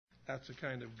That's the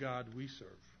kind of God we serve.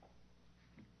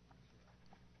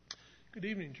 Good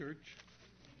evening, church.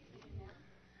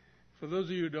 For those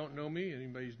of you who don't know me,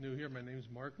 anybody who's new here, my name is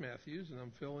Mark Matthews, and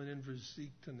I'm filling in for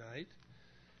Zeke tonight.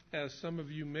 As some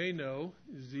of you may know,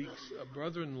 Zeke's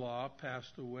brother-in-law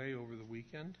passed away over the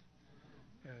weekend,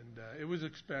 and it was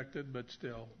expected, but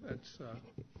still, that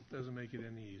doesn't make it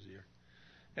any easier.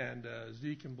 And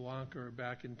Zeke and Blanca are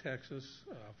back in Texas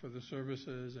for the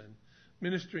services and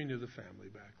ministering to the family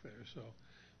back there. So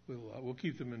we'll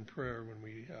keep them in prayer when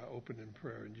we open in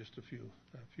prayer in just a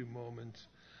few moments.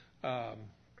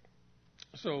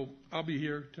 So I'll be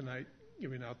here tonight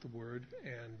giving out the word,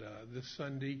 and this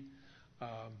Sunday,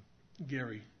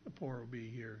 Gary Lepore will be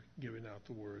here giving out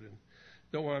the word. And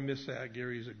don't want to miss that.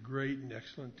 Gary's a great and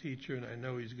excellent teacher, and I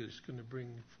know he's just going to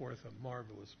bring forth a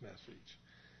marvelous message.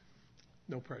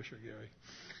 No pressure, Gary.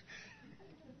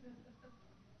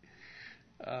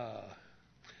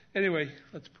 Anyway,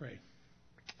 let's pray.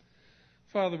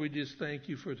 Father, we just thank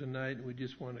you for tonight, and we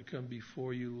just want to come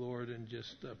before you, Lord, and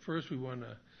just first we want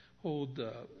to hold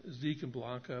Zeke and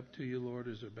Blanca up to you, Lord,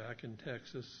 as they're back in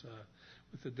Texas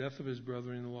with the death of his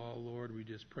brother-in-law, Lord. We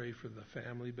just pray for the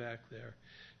family back there.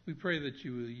 We pray that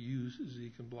you will use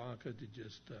Zeke and Blanca to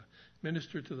just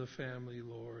minister to the family,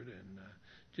 Lord, and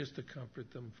just to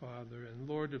comfort them, Father. And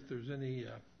Lord, if there's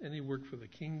any work for the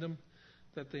kingdom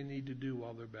that they need to do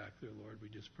while they're back there, Lord, we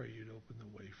just pray you'd open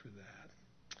the way for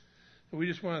that. And we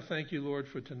just want to thank you, Lord,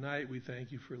 for tonight. We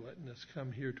thank you for letting us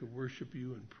come here to worship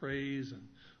you in praise and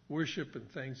worship and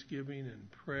thanksgiving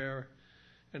and prayer.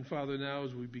 And Father, now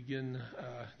as we begin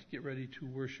to get ready to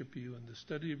worship you in the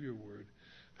study of your word,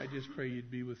 I just pray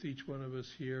you'd be with each one of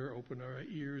us here, open our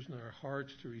ears and our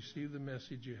hearts to receive the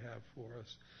message you have for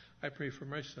us. I pray for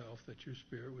myself that your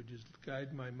Spirit would just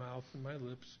guide my mouth and my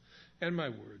lips and my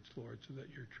words, Lord, so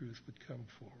that your truth would come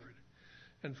forward.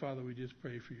 And Father, we just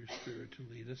pray for your Spirit to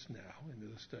lead us now into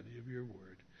the study of your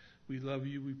word. We love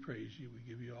you, we praise you, we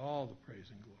give you all the praise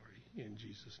and glory. In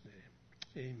Jesus'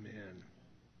 name, amen.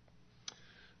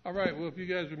 All right, well, if you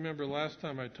guys remember last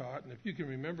time I taught, and if you can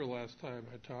remember last time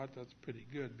I taught, that's pretty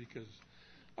good because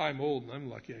I'm old and I'm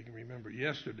lucky I can remember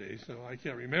yesterday, so I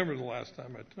can't remember the last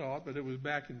time I taught, but it was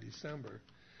back in December.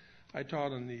 I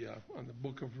taught on the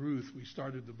book of Ruth. We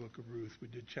started the book of Ruth. We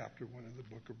did chapter 1 of the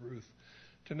book of Ruth.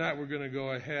 Tonight we're going to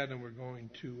go ahead and we're going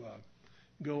to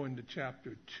go into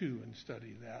chapter 2 and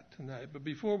study that tonight. But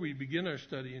before we begin our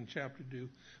study in chapter 2,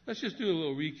 let's just do a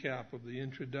little recap of the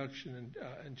introduction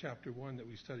in chapter 1 that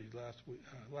we studied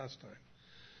last time.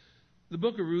 The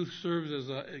book of Ruth serves as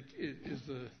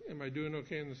am I doing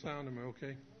okay in the sound? Am I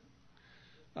okay?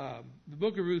 The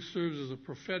book of Ruth serves as a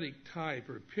prophetic type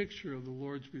or picture of the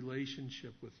Lord's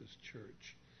relationship with his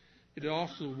church. It is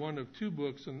also one of two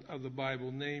books of the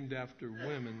Bible named after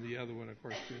women, the other one, of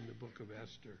course, being the book of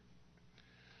Esther.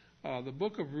 The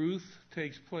book of Ruth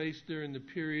takes place during the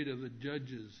period of the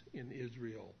judges in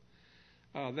Israel.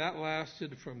 That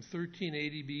lasted from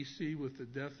 1380 B.C. with the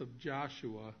death of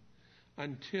Joshua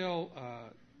until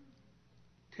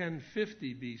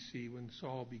 1050 B.C. when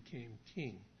Saul became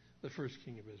king, the first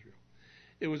king of Israel.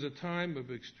 It was a time of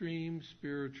extreme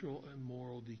spiritual and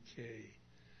moral decay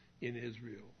in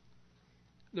Israel.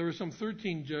 There were some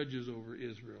 13 judges over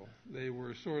Israel. They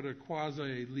were sort of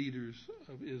quasi-leaders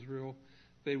of Israel.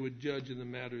 They would judge in the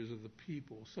matters of the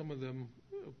people. Some of them,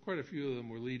 quite a few of them,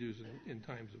 were leaders in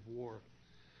times of war.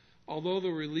 Although they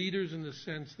were leaders in the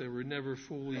sense they were never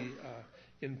fully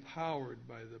empowered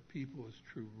by the people as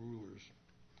true rulers.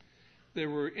 They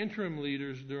were interim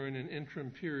leaders during an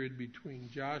interim period between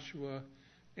Joshua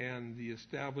and the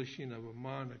establishing of a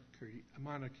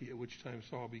monarchy, at which time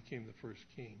Saul became the first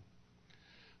king.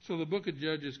 So the book of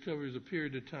Judges covers a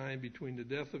period of time between the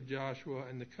death of Joshua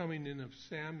and the coming in of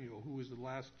Samuel, who was the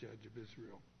last judge of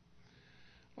Israel.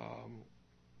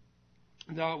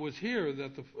 Now it was here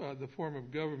that the form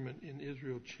of government in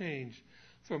Israel changed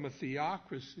from a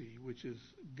theocracy, which is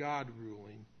God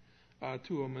ruling,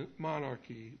 to a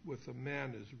monarchy with a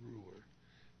man as ruler.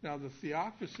 Now the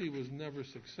theocracy was never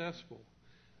successful.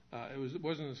 It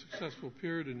wasn't a successful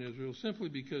period in Israel simply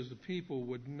because the people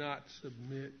would not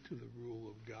submit to the rule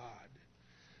of God.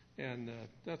 And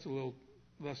that's a little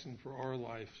lesson for our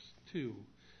lives too.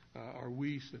 Are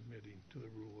we submitting to the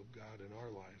rule of God in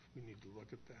our life? We need to look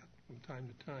at that from time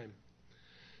to time.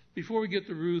 Before we get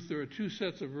to Ruth, there are two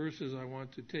sets of verses I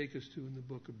want to take us to in the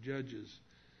book of Judges.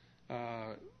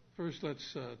 First,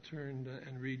 let's turn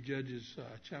and read Judges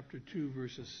chapter 2,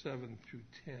 verses 7 through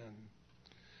 10.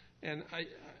 And I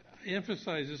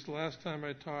emphasized this last time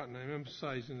I taught, and I'm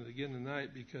emphasizing it again tonight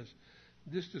because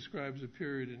this describes a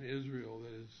period in Israel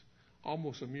that is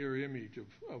almost a mirror image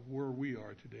of where we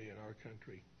are today in our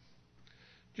country.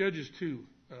 Judges 2,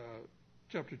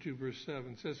 chapter 2, verse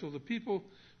 7 says, "So the people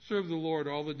served the Lord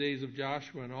all the days of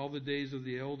Joshua and all the days of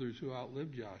the elders who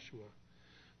outlived Joshua,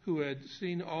 who had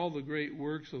seen all the great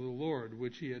works of the Lord,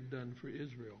 which he had done for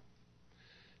Israel.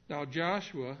 Now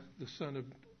Joshua, the son of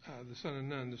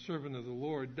Nun, the servant of the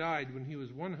Lord, died when he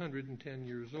was 110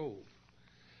 years old.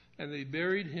 And they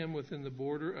buried him within the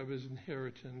border of his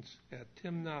inheritance at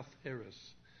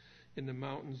Timnath-Heres in the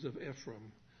mountains of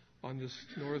Ephraim, on the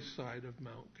north side of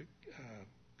Mount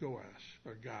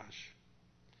Gosh.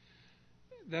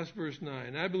 That's verse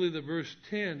 9. I believe that verse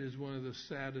 10 is one of the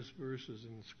saddest verses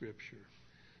in Scripture.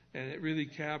 And it really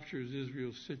captures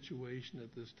Israel's situation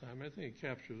at this time. I think it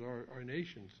captures our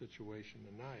nation's situation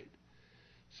tonight.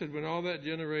 It said, when all that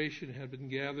generation had been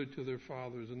gathered to their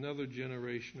fathers, another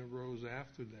generation arose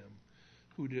after them,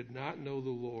 who did not know the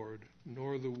Lord,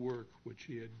 nor the work which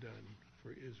he had done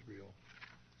for Israel.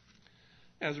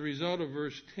 As a result of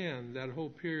verse 10, that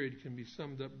whole period can be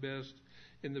summed up best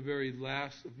in the very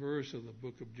last verse of the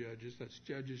book of Judges. That's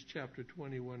Judges chapter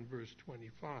 21, verse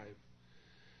 25.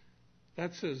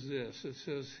 That says this. It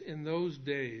says, in those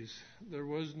days there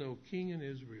was no king in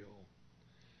Israel.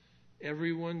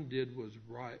 Everyone did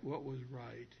what was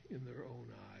right in their own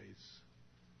eyes.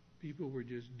 People were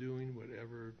just doing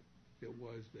whatever it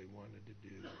was they wanted to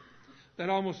do. That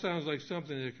almost sounds like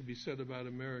something that could be said about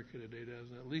America today,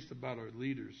 doesn't it? At least about our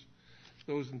leaders.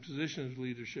 Those in positions of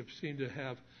leadership seem to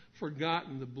have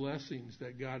forgotten the blessings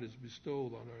that God has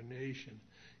bestowed on our nation,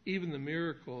 even the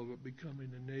miracle of it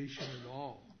becoming a nation at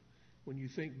all. When you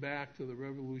think back to the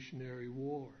Revolutionary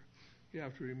War, you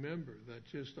have to remember that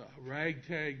just a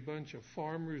ragtag bunch of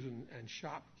farmers and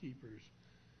shopkeepers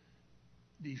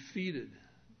defeated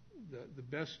the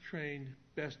best trained,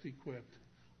 best equipped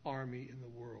army in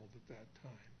the world at that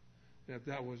time. And if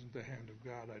that wasn't the hand of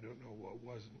God, I don't know what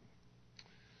wasn't.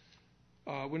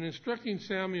 When instructing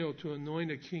Samuel to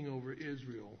anoint a king over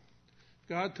Israel,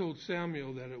 God told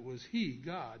Samuel that it was he,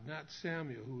 God, not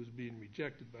Samuel, who was being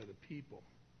rejected by the people.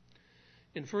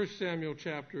 In 1 Samuel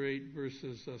chapter 8,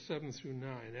 verses 7 through 9,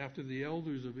 after the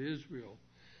elders of Israel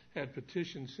had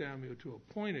petitioned Samuel to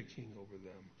appoint a king over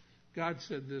them, God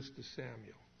said this to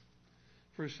Samuel.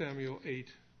 1 Samuel 8,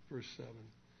 verse 7.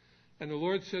 And the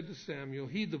Lord said to Samuel,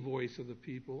 heed the voice of the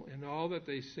people in all that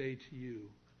they say to you.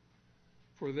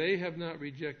 For they have not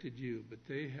rejected you, but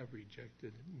they have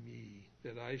rejected me,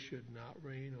 that I should not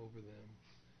reign over them,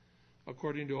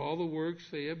 according to all the works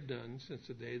they have done since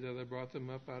the day that I brought them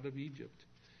up out of Egypt,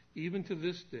 even to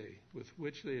this day, with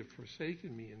which they have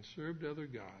forsaken me and served other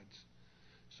gods,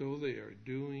 so they are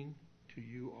doing to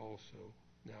you also.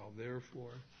 Now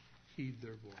therefore, heed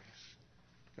their voice.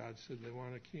 God said they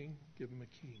want a king, give them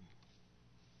a king.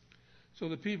 So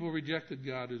the people rejected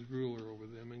God as ruler over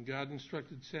them, and God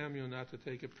instructed Samuel not to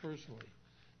take it personally,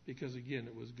 because again,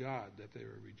 it was God that they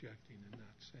were rejecting and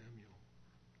not Samuel.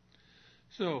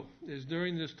 So, it's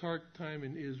during this dark time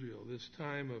in Israel, this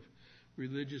time of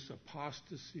religious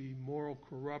apostasy, moral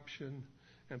corruption,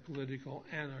 and political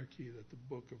anarchy, that the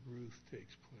book of Ruth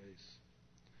takes place.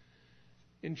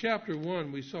 In chapter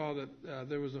 1, we saw that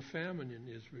there was a famine in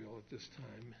Israel at this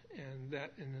time, and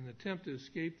that in an attempt to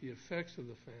escape the effects of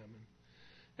the famine,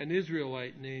 an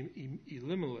Israelite named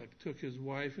Elimelech took his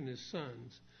wife and his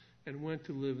sons and went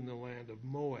to live in the land of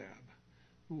Moab,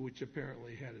 which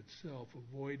apparently had itself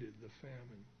avoided the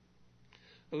famine.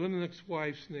 Elimelech's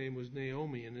wife's name was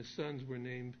Naomi, and his sons were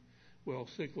named,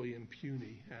 Sickly and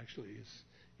Puny, actually,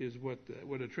 is what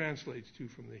it translates to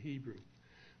from the Hebrew.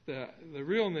 The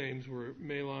real names were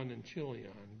Mahlon and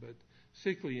Chilion, but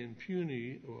Sickly and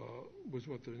Puny was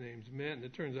what their names meant, and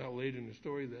it turns out later in the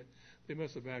story that they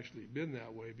must have actually been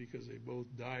that way because they both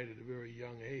died at a very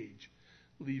young age,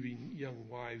 leaving young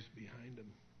wives behind them.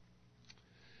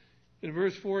 In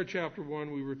verse 4 of chapter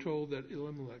 1, we were told that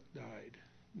Elimelech died,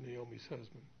 Naomi's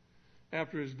husband.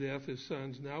 After his death, his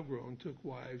sons, now grown, took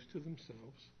wives to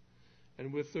themselves,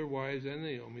 and with their wives and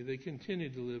Naomi, they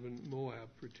continued to live in Moab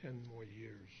for 10 more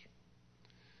years.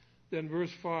 Then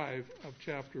verse 5 of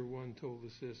chapter 1 told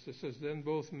us this. It says, then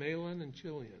both Mahlon and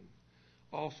Chilion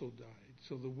also died.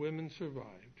 So the women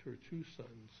survived, her 2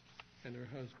 sons and her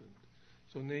husband.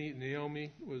 So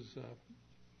Naomi was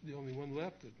the only one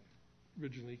left that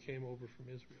originally came over from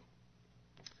Israel.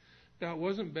 Now, it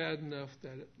wasn't bad enough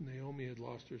that Naomi had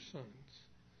lost her sons.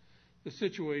 The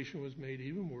situation was made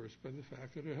even worse by the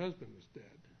fact that her husband was dead.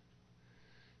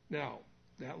 Now,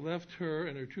 that left her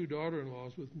and her 2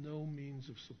 daughter-in-laws with no means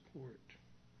of support.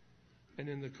 And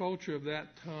in the culture of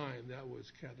that time, that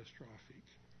was catastrophic,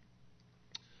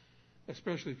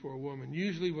 especially for a woman.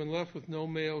 Usually, when left with no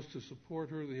males to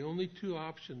support her, the only 2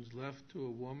 options left to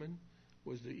a woman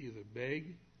was to either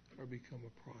beg or become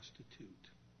a prostitute.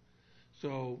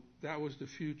 So that was the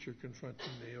future confronting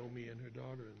Naomi and her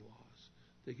daughter-in-laws.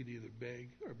 They could either beg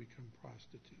or become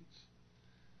prostitutes.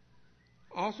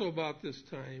 Also about this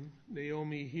time,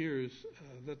 Naomi hears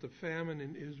that the famine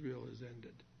in Israel has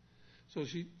ended. So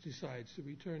she decides to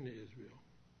return to Israel.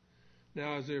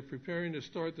 Now, as they're preparing to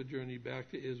start the journey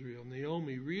back to Israel,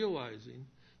 Naomi, realizing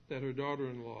that her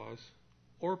daughter-in-laws,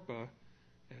 Orpah,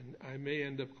 and I may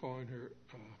end up calling her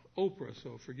Oprah,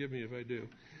 so forgive me if I do,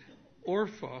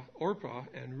 Orpah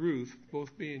and Ruth,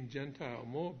 both being Gentile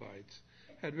Moabites,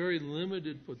 had very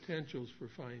limited potentials for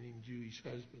finding Jewish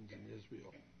husbands in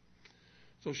Israel.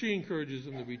 So she encourages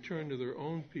them to return to their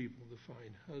own people to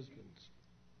find husbands.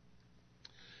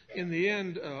 In the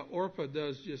end, Orpah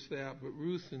does just that, but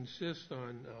Ruth insists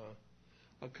on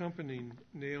accompanying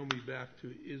Naomi back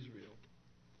to Israel.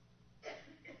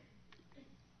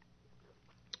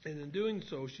 And in doing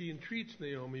so, she entreats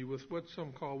Naomi with what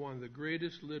some call one of the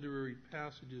greatest literary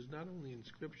passages, not only in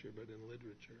Scripture, but in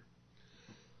literature.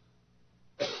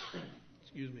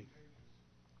 Excuse me.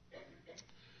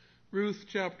 Ruth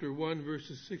chapter 1,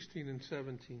 verses 16 and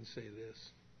 17 say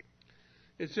this.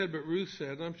 It said, but Ruth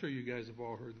said, I'm sure you guys have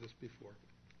all heard this before.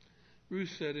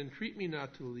 Ruth said, entreat me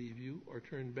not to leave you or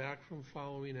turn back from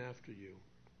following after you.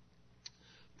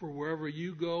 For wherever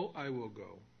you go, I will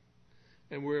go.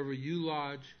 And wherever you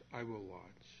lodge, I will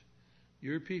lodge.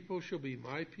 Your people shall be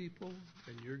my people,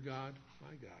 and your God,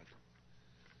 my God.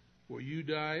 Where you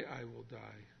die, I will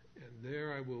die, and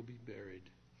there I will be buried.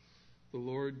 The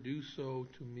Lord do so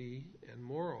to me, and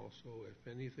more also,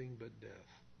 if anything but death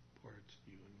parts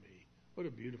you and me. What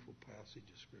a beautiful passage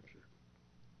of Scripture.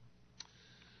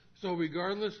 So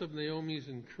regardless of Naomi's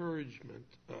encouragement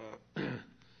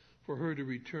for her to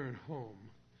return home,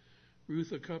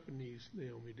 Ruth accompanies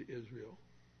Naomi to Israel.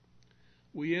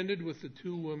 We ended with the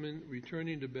two women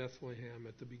returning to Bethlehem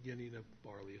at the beginning of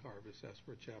barley harvest. That's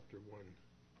where chapter 1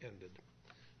 ended.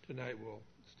 Tonight we'll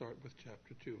start with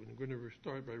chapter 2. And we're going to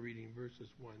start by reading verses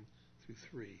 1 through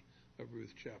 3 of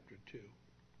Ruth chapter 2.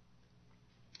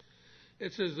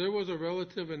 It says, there was a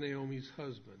relative of Naomi's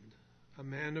husband, a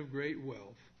man of great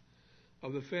wealth,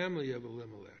 of the family of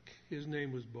Elimelech. His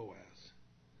name was Boaz.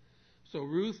 So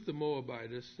Ruth the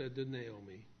Moabitess said to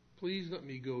Naomi, please let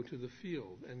me go to the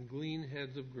field and glean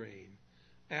heads of grain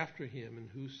after him in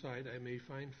whose sight I may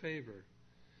find favor.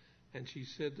 And she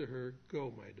said to her,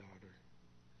 go, my daughter.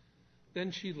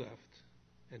 Then she left,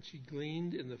 and she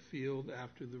gleaned in the field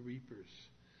after the reapers.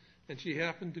 And she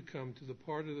happened to come to the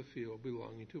part of the field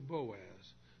belonging to Boaz,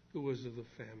 who was of the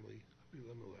family of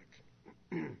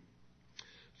Elimelech.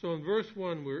 So in verse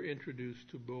 1, we're introduced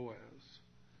to Boaz,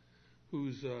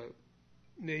 whose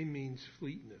name means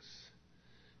fleetness.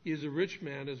 He is a rich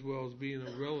man as well as being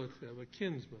a relative, a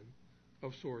kinsman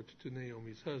of sorts to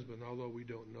Naomi's husband, although we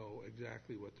don't know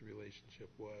exactly what the relationship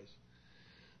was.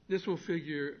 This will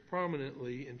figure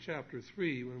prominently in chapter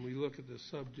 3 when we look at the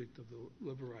subject of the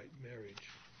Levirate marriage.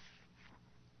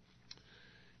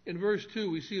 In verse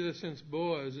 2, we see that since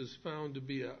Boaz is found to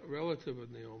be a relative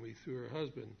of Naomi through her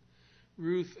husband,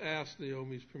 Ruth asked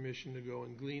Naomi's permission to go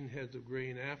and glean heads of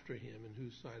grain after him in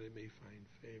whose sight I may find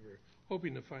favor,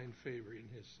 hoping to find favor in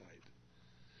his sight.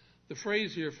 The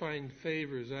phrase here, find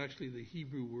favor, is actually the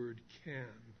Hebrew word kan,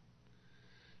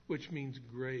 which means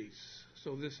grace.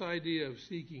 So this idea of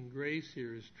seeking grace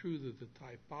here is true to the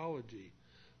typology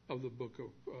of the book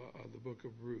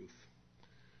of Ruth.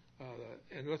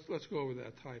 And let's go over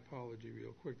that typology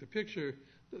real quick.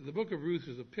 The book of Ruth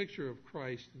is a picture of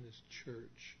Christ and his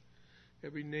church.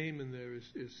 Every name in there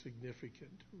is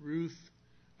significant.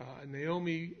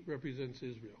 Naomi represents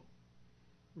Israel.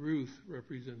 Ruth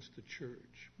represents the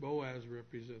church. Boaz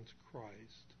represents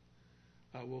Christ.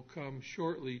 We'll come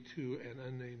shortly to an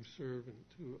unnamed servant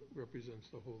who represents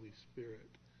the Holy Spirit.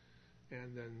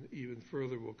 And then even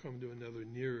further, we'll come to another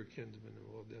nearer kinsman and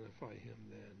we'll identify him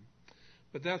then.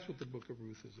 But that's what the book of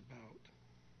Ruth is about.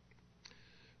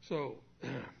 So,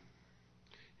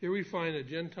 here we find a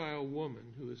Gentile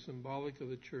woman who is symbolic of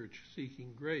the church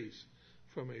seeking grace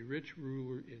from a rich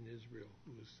ruler in Israel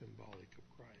who is symbolic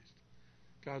of Christ.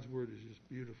 God's word is just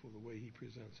beautiful the way he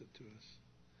presents it to us.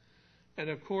 And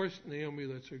of course, Naomi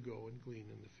lets her go and glean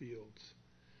in the fields.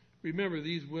 Remember,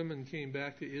 these women came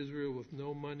back to Israel with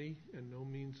no money and no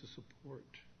means of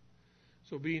support.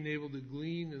 So being able to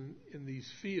glean in these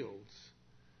fields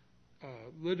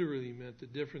literally meant the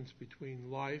difference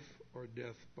between life or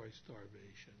death by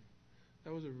starvation.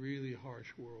 That was a really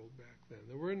harsh world back then.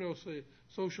 There were no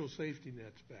social safety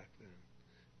nets back then.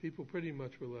 People pretty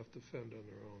much were left to fend on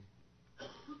their own.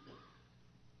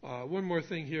 One more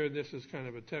thing here, and this is kind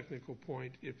of a technical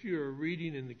point. If you're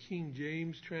reading in the King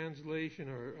James translation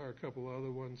or a couple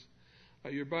other ones,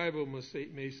 your Bible may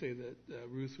say that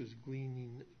Ruth was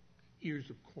gleaning ears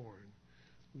of corn.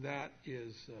 That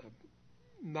is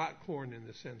not corn in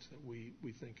the sense that we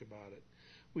think about it.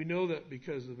 We know that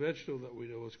because the vegetable that we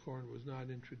know as corn was not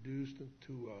introduced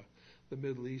into the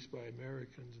Middle East by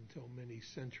Americans until many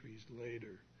centuries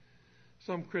later.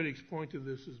 Some critics point to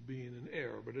this as being an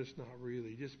error, but it's not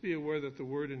really. Just be aware that the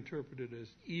word interpreted as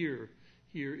ear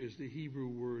here is the Hebrew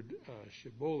word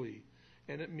shiboli,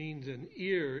 and it means an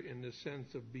ear in the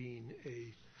sense of being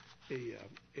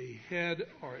a head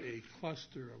or a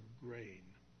cluster of grain.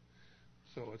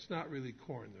 So it's not really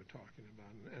corn they're talking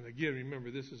about. And again, remember,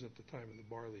 this is at the time of the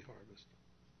barley harvest.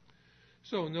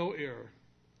 So no error.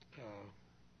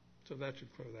 So that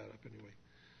should clear that up anyway.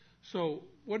 So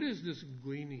what is this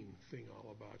gleaning thing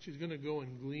all about? She's going to go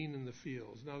and glean in the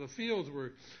fields. Now the fields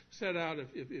were set out,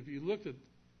 if you looked at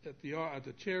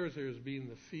the chairs there as being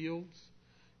the fields,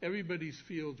 everybody's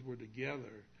fields were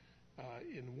together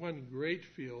in one great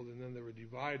field, and then they were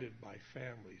divided by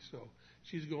family. So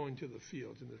she's going to the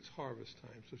fields, and it's harvest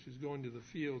time. So she's going to the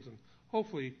fields, and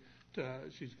hopefully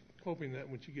she's hoping that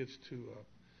when she gets to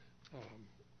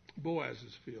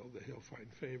Boaz's field that he'll find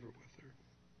favor with her.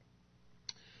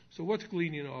 So what's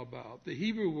gleaning all about? The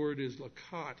Hebrew word is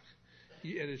lakat,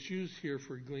 and it's used here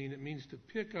for glean. It means to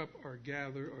pick up or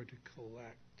gather or to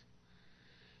collect.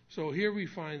 So here we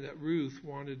find that Ruth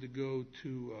wanted to go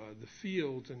to the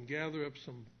fields and gather up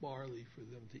some barley for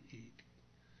them to eat.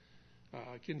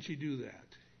 Can she do that?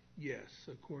 Yes,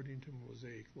 according to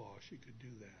Mosaic law, she could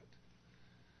do that.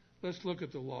 Let's look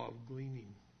at the law of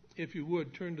gleaning. If you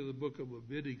would, turn to the book of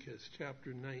Leviticus,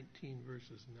 chapter 19,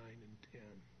 verses 9 and 10.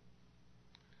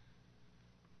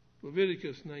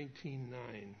 Leviticus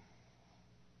 19:9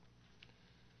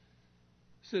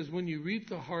 says, "When you reap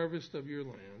the harvest of your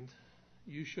land,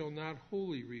 you shall not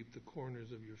wholly reap the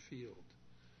corners of your field,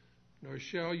 nor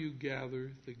shall you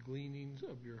gather the gleanings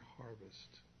of your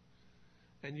harvest.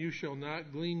 And you shall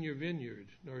not glean your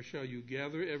vineyard, nor shall you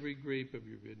gather every grape of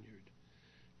your vineyard.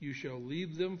 You shall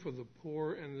leave them for the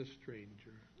poor and the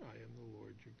stranger. I am the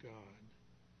Lord your God."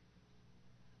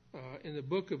 In the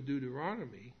book of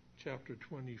Deuteronomy, chapter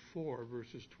 24,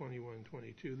 verses 21 and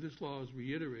 22, this law is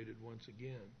reiterated once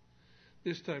again.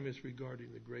 This time it's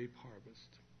regarding the grape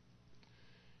harvest.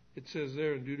 It says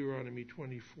there in Deuteronomy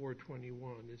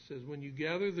 24:21, it says, "When you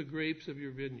gather the grapes of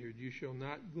your vineyard, you shall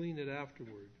not glean it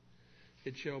afterward.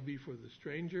 It shall be for the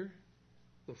stranger,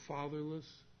 the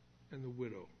fatherless, and the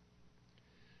widow.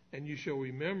 And you shall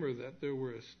remember that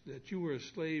you were a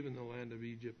slave in the land of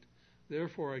Egypt.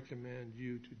 Therefore I command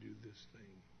you to do this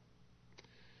thing."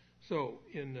 So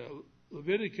in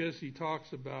Leviticus, he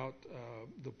talks about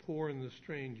the poor and the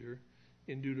stranger.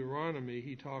 In Deuteronomy,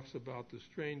 he talks about the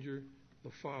stranger, the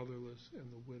fatherless,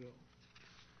 and the widow.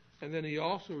 And then he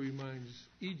also reminds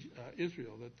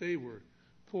Israel that they were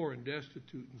poor and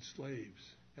destitute and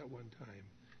slaves at one time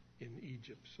in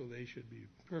Egypt, so they should be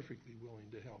perfectly willing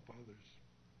to help others.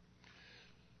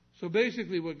 So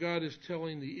basically what God is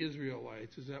telling the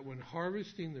Israelites is that when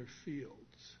harvesting their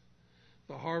fields,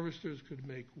 the harvesters could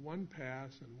make one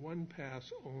pass and one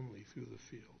pass only through the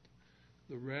field.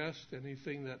 The rest,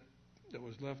 anything that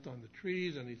was left on the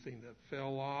trees, anything that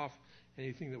fell off,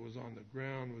 anything that was on the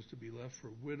ground was to be left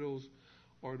for widows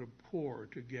or the poor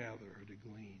to gather or to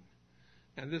glean.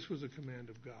 And this was a command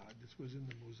of God. This was in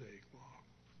the Mosaic law.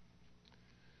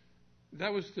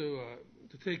 That was to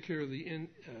take care of the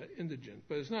indigent.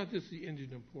 But it's not just the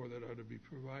indigent poor that are to be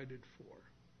provided for.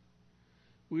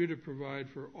 We are to provide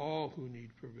for all who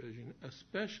need provision,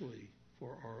 especially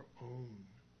for our own.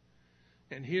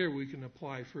 And here we can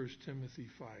apply 1 Timothy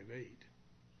 5:8.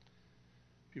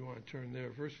 If you want to turn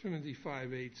there, 1 Timothy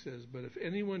 5:8 says, "But if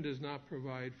anyone does not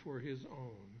provide for his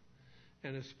own,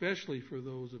 and especially for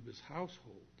those of his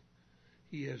household,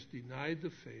 he has denied the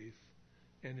faith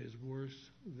and is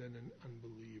worse than an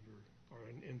unbeliever," or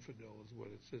an infidel is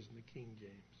what it says in the King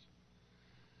James.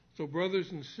 So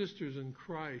brothers and sisters in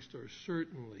Christ are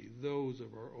certainly those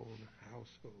of our own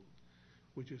household,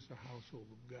 which is the household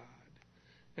of God.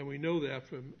 And we know that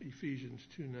from Ephesians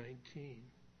 2:19.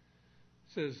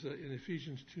 It says in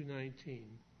Ephesians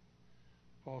 2:19,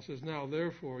 Paul says, "Now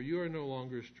therefore you are no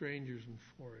longer strangers and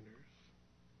foreigners,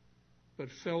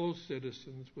 but fellow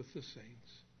citizens with the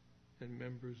saints and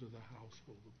members of the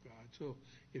household of God." So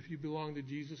if you belong to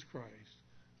Jesus Christ,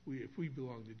 if we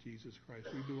belong to Jesus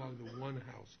Christ, we belong to one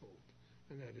household,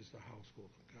 and that is the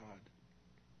household of God.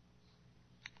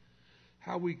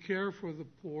 How we care for the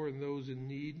poor and those in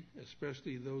need,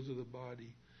 especially those of the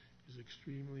body, is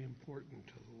extremely important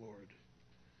to the Lord.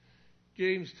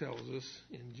 James tells us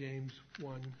in James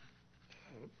 1,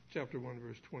 chapter 1,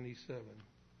 verse 27.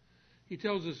 He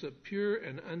tells us that pure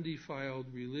and undefiled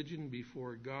religion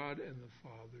before God and the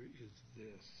Father is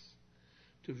this: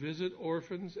 to visit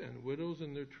orphans and widows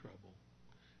in their trouble,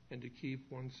 and to keep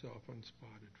oneself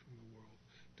unspotted from the world.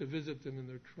 To visit them in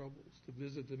their troubles, to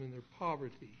visit them in their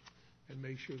poverty, and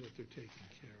make sure that they're taken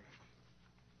care of.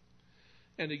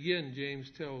 And again, James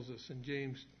tells us in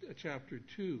James chapter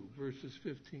 2, verses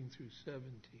 15 through 17.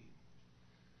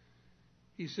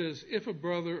 He says, if a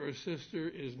brother or sister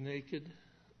is naked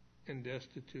and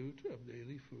destitute of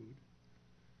daily food,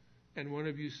 and one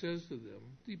of you says to them,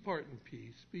 depart in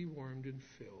peace, be warmed and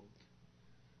filled,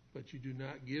 but you do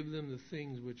not give them the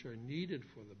things which are needed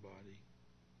for the body,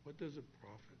 what does it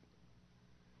profit?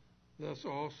 Thus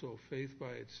also faith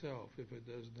by itself, if it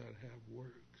does not have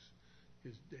works,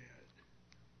 is dead.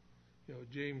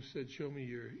 James said, show me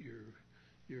your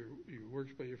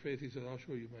works by your faith. He said, I'll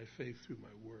show you my faith through my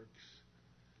works.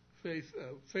 Faith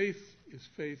is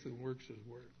faith and works is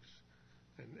works.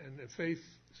 And if faith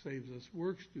saves us,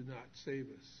 works do not save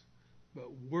us.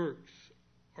 But works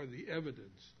are the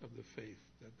evidence of the faith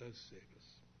that does save us.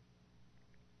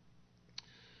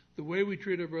 The way we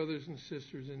treat our brothers and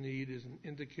sisters in need is an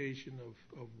indication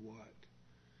of what?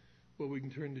 Well, we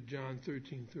can turn to John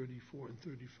 13:34 and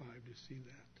 35 to see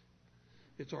that.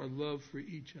 It's our love for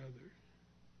each other.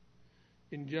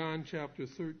 In John chapter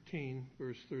 13,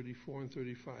 verse 34 and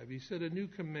 35, he said, a new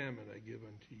commandment I give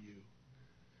unto you,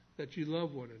 that you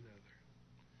love one another,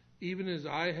 even as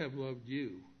I have loved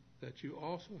you, that you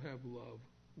also have love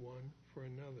one for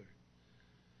another.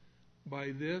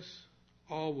 By this,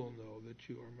 all will know that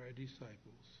you are my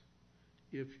disciples,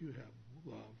 if you have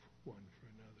love one for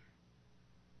another.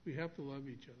 We have to love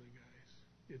each other,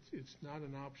 guys. It's not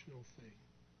an optional thing.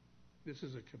 This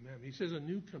is a commandment. He says, a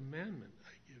new commandment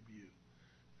I give you.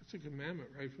 That's a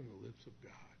commandment right from the lips of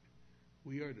God.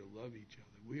 We are to love each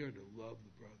other. We are to love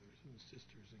the brothers and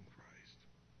sisters in Christ.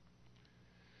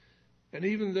 And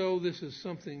even though this is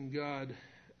something God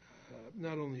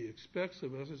not only expects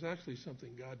of us, it's actually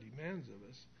something God demands of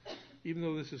us. Even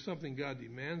though this is something God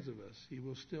demands of us, he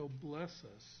will still bless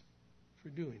us for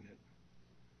doing it.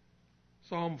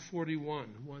 Psalm 41,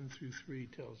 1 through 3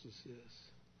 tells us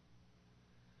this.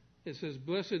 It says,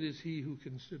 blessed is he who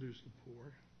considers the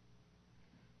poor.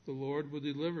 The Lord will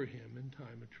deliver him in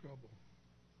time of trouble.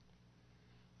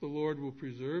 The Lord will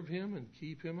preserve him and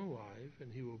keep him alive,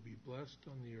 and he will be blessed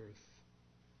on the earth.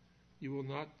 You will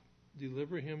not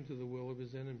deliver him to the will of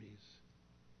his enemies.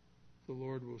 The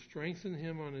Lord will strengthen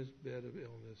him on his bed of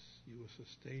illness. You will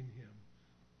sustain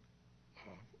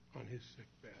him on his sick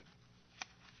bed.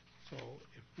 So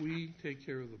if we take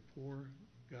care of the poor,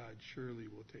 God surely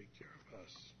will take care of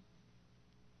us.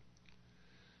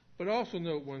 But also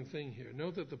note one thing here.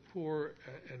 Note that the poor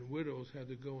and widows had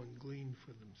to go and glean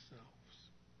for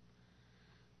themselves.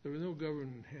 There were no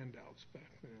government handouts back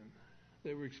then.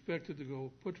 They were expected to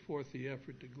go put forth the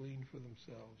effort to glean for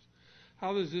themselves.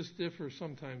 How does this differ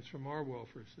sometimes from our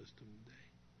welfare system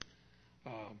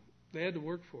today? They had to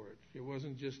work for it. It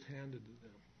wasn't just handed to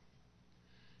them.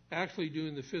 Actually,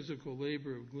 doing the physical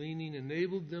labor of gleaning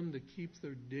enabled them to keep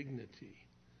their dignity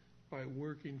by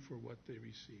working for what they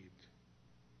received.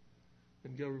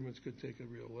 And governments could take a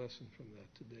real lesson from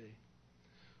that today.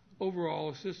 Overall,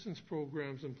 assistance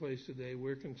programs in place today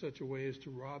work in such a way as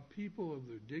to rob people of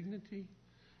their dignity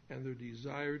and their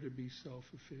desire to be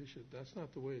self-sufficient. That's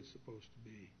not the way it's supposed to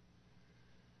be.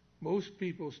 Most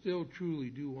people still truly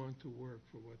do want to work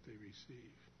for what they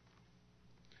receive.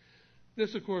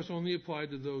 This, of course, only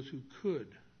applied to those who could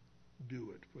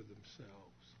do it for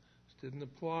themselves. This didn't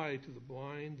apply to the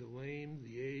blind, the lame,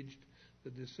 the aged, the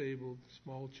disabled,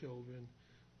 small children.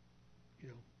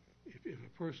 If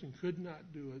a person could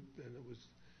not do it, then it was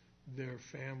their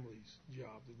family's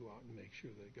job to go out and make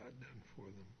sure that got done for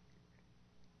them.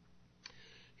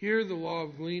 Here, the law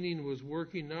of gleaning was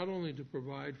working not only to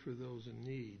provide for those in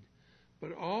need,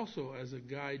 but also as a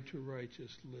guide to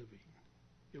righteous living.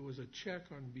 It was a check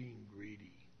on being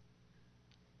greedy.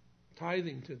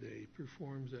 Tithing today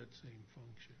performs that same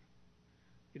function.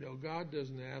 God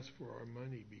doesn't ask for our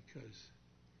money because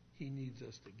he needs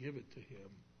us to give it to him.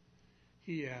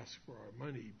 He asks for our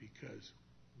money because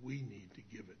we need to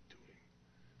give it to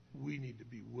him. We need to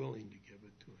be willing to give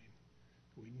it to him.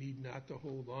 We need not to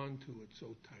hold on to it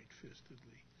so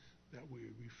tight-fistedly that we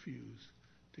refuse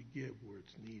to give where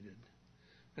it's needed.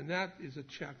 And that is a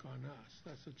check on us.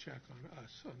 That's a check on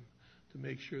us to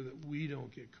make sure that we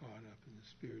don't get caught up in the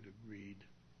spirit of greed.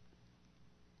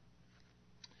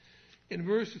 In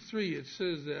verse 3, it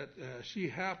says that she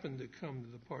happened to come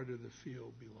to the part of the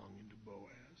field belonging to Boaz.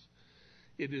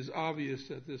 it is obvious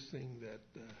that this thing that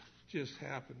just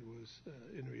happened was,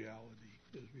 in reality,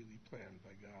 was really planned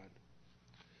by God.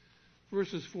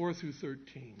 Verses 4 through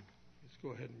 13. Let's go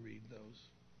ahead and read those.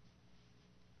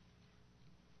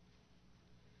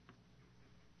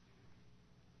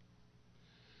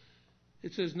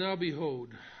 It says, Now behold,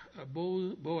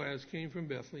 Boaz came from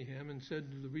Bethlehem and said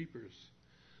to the reapers,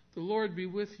 The Lord be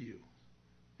with you.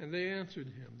 And they answered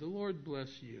him, The Lord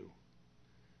bless you.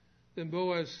 Then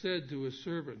Boaz said to his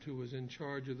servant who was in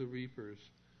charge of the reapers,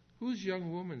 Whose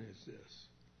young woman is this?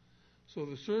 So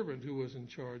the servant who was in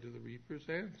charge of the reapers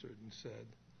answered and said,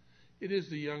 It is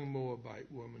the young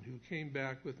Moabite woman who came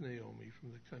back with Naomi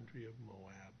from the country of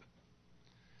Moab.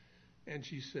 And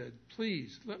she said,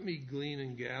 Please let me glean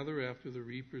and gather after the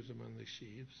reapers among the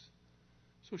sheaves.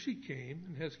 So she came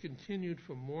and has continued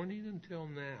from morning until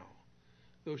now,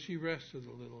 though she rested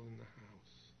a little in the house.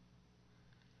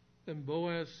 Then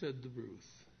Boaz said to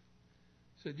Ruth,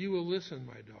 You will listen,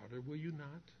 my daughter, will you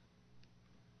not?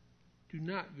 Do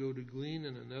not go to glean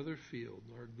in another field,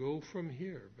 nor go from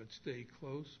here, but stay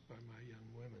close by my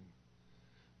young women.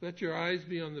 Let your eyes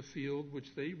be on the field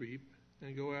which they reap,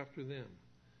 and go after them.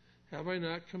 Have I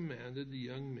not commanded the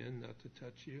young men not to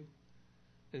touch you?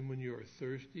 And when you are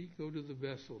thirsty, go to the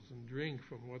vessels and drink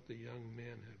from what the young men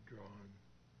have drawn.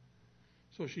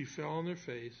 So she fell on her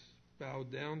face,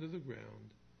 bowed down to the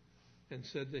ground, and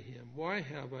said to him, Why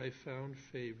have I found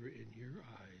favor in your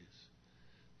eyes,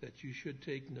 that you should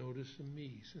take notice of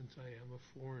me, since I am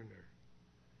a foreigner?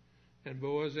 And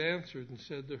Boaz answered and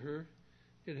said to her,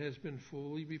 It has been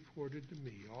fully reported to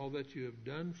me, all that you have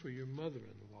done for your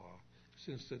mother-in-law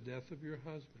since the death of your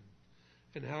husband,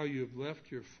 and how you have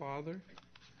left your father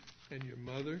and your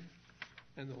mother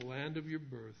and the land of your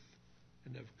birth,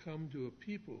 and have come to a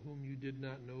people whom you did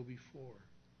not know before.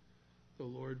 The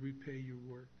Lord repay your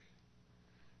work,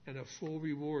 and a full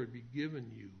reward be given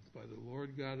you by the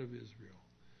Lord God of Israel,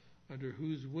 under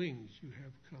whose wings you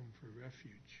have come for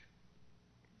refuge.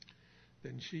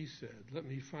 Then she said, Let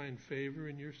me find favor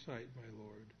in your sight, my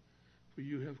Lord, for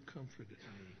you have comforted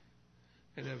me,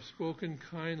 and have spoken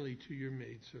kindly to your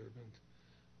maidservant,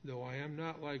 though I am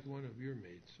not like one of your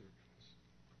maidservants.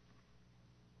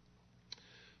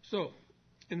 So,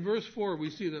 in verse 4, we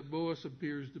see that Boaz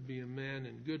appears to be a man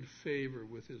in good favor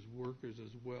with his workers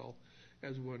as well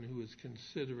as one who is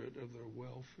considerate of their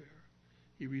welfare.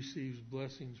 He receives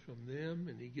blessings from them,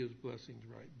 and he gives blessings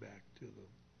right back to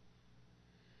them.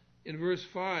 In verse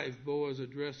 5, Boaz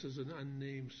addresses an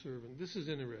unnamed servant. This is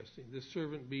interesting, this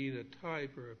servant being a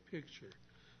type or a picture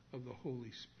of the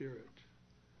Holy Spirit.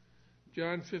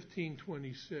 John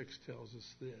 15:26 tells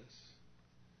us this.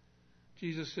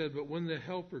 Jesus said, But when the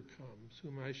Helper comes,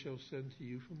 whom I shall send to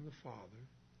you from the Father,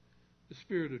 the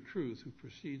Spirit of truth who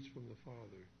proceeds from the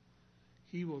Father,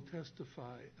 he will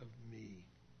testify of me.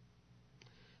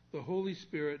 The Holy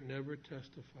Spirit never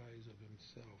testifies of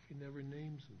himself. He never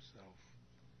names himself.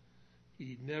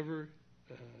 He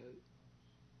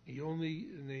only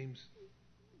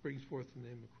brings forth the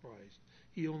name of Christ.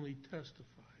 He only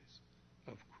testifies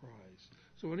of Christ.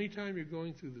 So anytime you're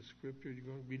going through the Scripture,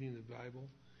 you're reading the Bible,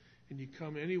 and you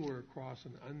come anywhere across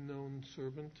an unknown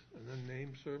servant, an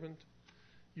unnamed servant,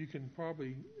 you can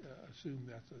probably assume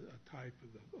that's a type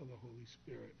of the Holy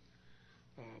Spirit.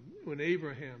 When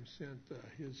Abraham sent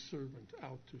his servant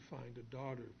out to find a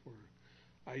daughter for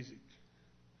Isaac,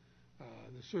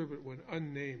 the servant went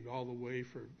unnamed all the way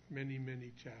for many,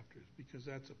 many chapters, because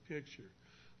that's a picture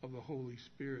of the Holy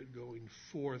Spirit going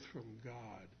forth from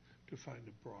God to find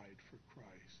a bride for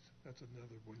Christ. That's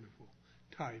another wonderful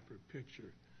type or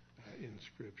picture in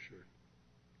Scripture.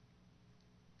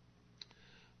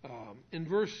 In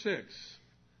verse 6,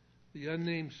 the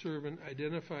unnamed servant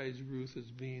identifies Ruth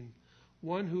as being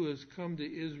one who has come to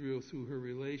Israel through her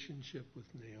relationship with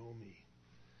Naomi.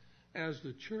 As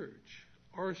the church,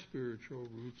 our spiritual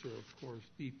roots are, of course,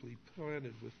 deeply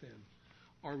planted within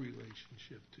our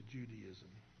relationship to Judaism.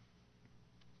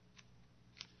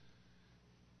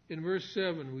 In verse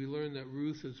 7, we learn that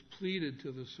Ruth has pleaded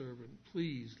to the servant,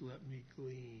 Please let me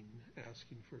glean,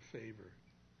 asking for favor.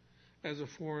 As a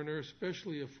foreigner,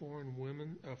 especially a foreign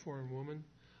woman,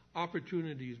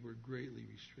 opportunities were greatly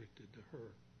restricted to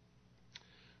her.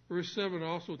 Verse 7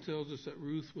 also tells us that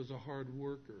Ruth was a hard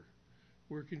worker,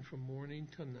 working from morning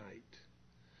to night,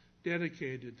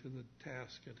 dedicated to the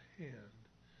task at hand.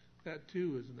 That,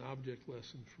 too, is an object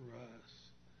lesson for us.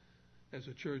 As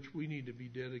a church, we need to be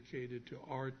dedicated to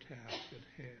our task at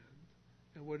hand.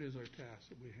 And what is our task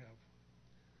that we have?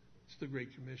 It's the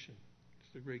Great Commission.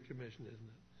 It's the Great Commission, isn't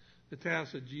it? The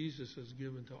task that Jesus has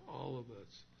given to all of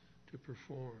us to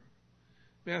perform.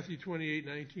 Matthew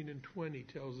 28:19 and 20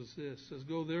 tells us this. It says,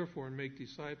 "Go therefore and make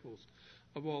disciples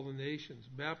of all the nations,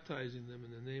 baptizing them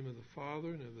in the name of the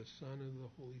Father and of the Son and of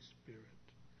the Holy Spirit,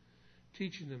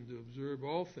 teaching them to observe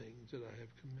all things that I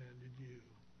have commanded you."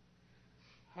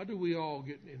 How do we all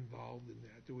get involved in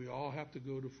that? Do we all have to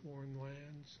go to foreign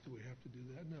lands? Do we have to do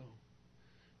that? No.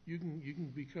 You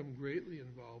can become greatly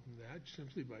involved in that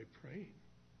simply by praying.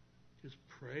 Just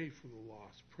pray for the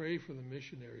lost. Pray for the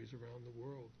missionaries around the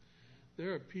world.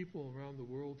 There are people around the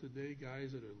world today,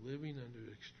 guys, that are living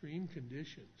under extreme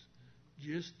conditions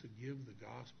just to give the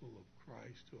gospel of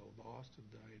Christ to a lost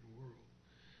and dying world.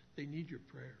 They need your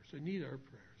prayers. They need our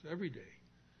prayers every day.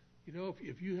 You know,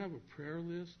 if you have a prayer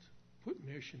list, put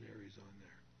missionaries on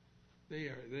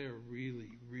there. They are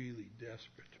really, really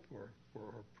desperate for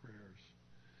our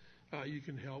prayers. You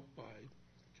can help by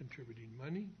contributing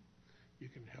money. You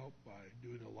can help by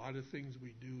doing a lot of things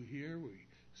we do here. We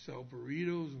sell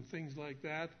burritos and things like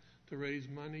that to raise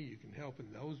money. You can help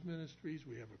in those ministries.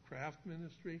 We have a craft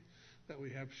ministry that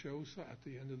we have shows at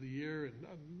the end of the year,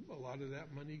 and a lot of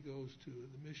that money goes to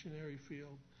the missionary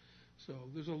field. So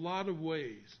there's a lot of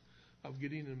ways of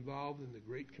getting involved in the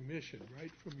Great Commission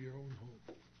right from your own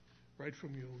home, right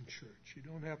from your own church. You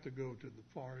don't have to go to the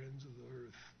far ends of the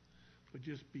earth, but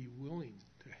just be willing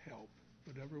to help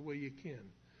whatever way you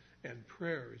can. And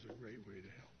prayer is a great way to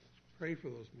help. Pray for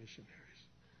those missionaries.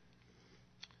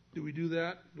 Do we do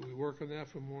that? Do we work on that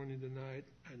from morning to night?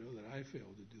 I know that I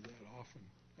fail to do that often.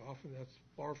 Often that's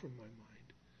far from my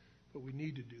mind. But we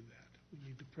need to do that. We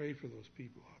need to pray for those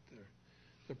people out there.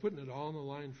 They're putting it all on the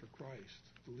line for Christ.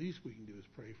 The least we can do is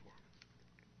pray for them.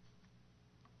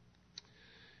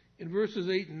 In verses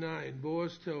 8 and 9,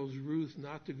 Boaz tells Ruth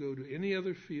not to go to any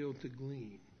other field to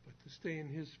glean, but to stay in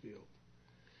his field.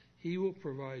 He will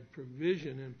provide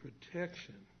provision and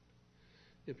protection.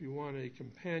 If you want a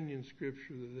companion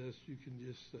scripture to this, you can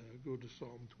just go to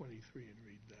Psalm 23 and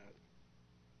read that.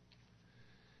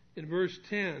 In verse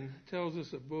 10, it tells us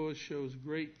that Boaz shows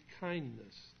great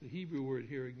kindness. The Hebrew word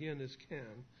here again is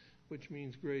kan, which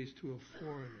means grace to a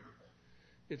foreigner.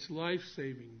 It's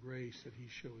life-saving grace that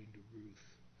he's showing to Ruth,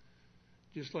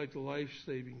 just like the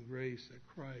life-saving grace that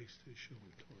Christ has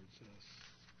shown towards us.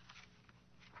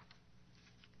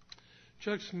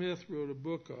 Chuck Smith wrote a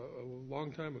book a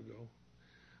long time ago.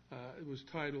 It was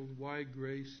titled "Why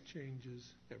Grace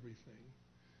Changes Everything."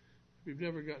 If you've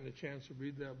never gotten a chance to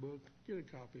read that book, get a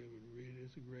copy of it and read it.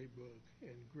 It's a great book.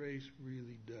 And grace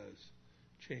really does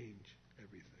change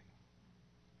everything.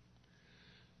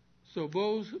 So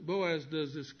Boaz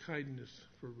does this kindness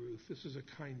for Ruth. This is a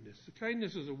kindness. The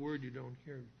kindness is a word you don't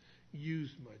hear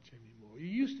used much anymore. You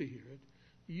used to hear it.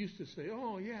 You used to say,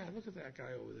 "Oh, yeah, look at that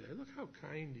guy over there. Look how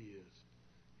kind he is."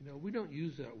 You know, we don't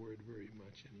use that word very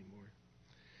much anymore.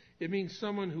 It means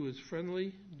someone who is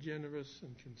friendly, generous,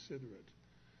 and considerate.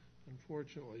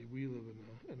 Unfortunately, we live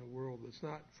in a world that's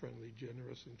not friendly,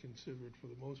 generous, and considerate for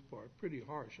the most part. Pretty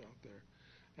harsh out there,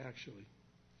 actually.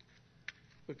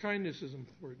 But kindness is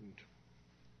important.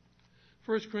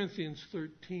 1 Corinthians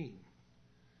 13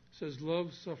 says,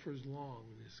 "Love suffers long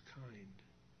and is kind."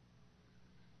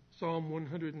 Psalm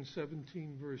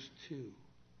 117, verse 2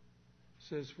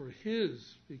 says,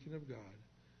 speaking of God,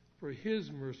 "For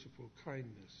his merciful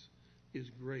kindness is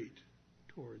great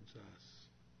towards us."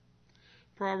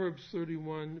 Proverbs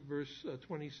 31, verse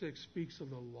 26 speaks of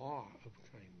the law of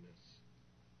kindness.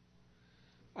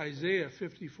 Isaiah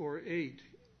 54:8,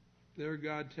 there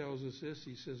God tells us this.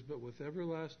 He says, "But with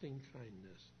everlasting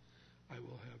kindness I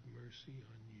will have mercy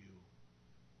on you."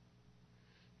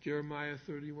 Jeremiah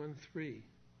 31:3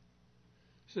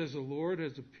 says, "The Lord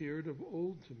has appeared of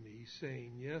old to me,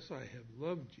 saying, Yes, I have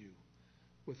loved you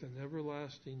with an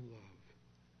everlasting love.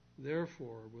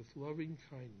 Therefore, with loving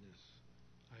kindness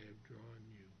I have drawn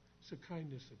you." It's the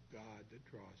kindness of God that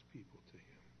draws people to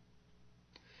him.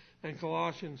 And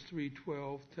Colossians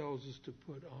 3:12 tells us to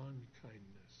put on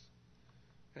kindness.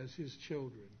 As his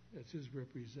children, as his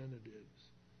representatives,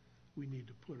 we need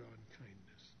to put on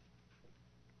kindness.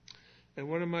 And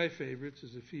one of my favorites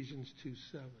is Ephesians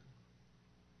 2:7.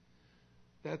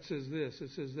 That says this. It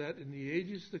says that in the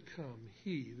ages to come,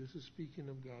 he, this is speaking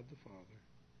of God the Father,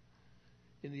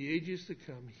 in the ages to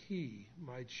come, he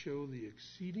might show the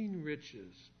exceeding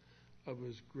riches of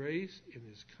his grace in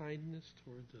his kindness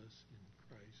towards us in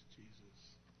Christ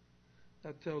Jesus.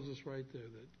 That tells us right there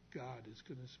that God is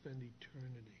going to spend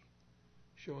eternity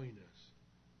showing us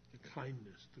the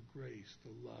kindness, the grace,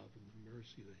 the love, and the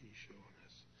mercy that he's shown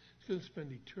us. He's going to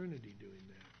spend eternity doing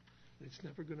that. And it's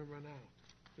never going to run out.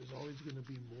 There's always going to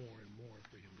be more and more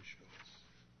for him to show us.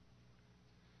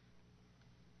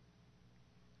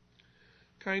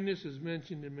 Kindness is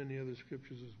mentioned in many other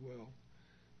scriptures as well.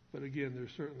 But again,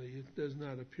 it does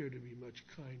not appear to be much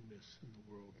kindness in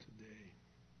the world today.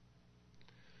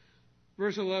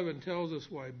 Verse 11 tells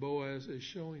us why Boaz is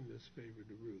showing this favor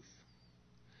to Ruth.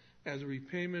 As a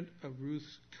repayment of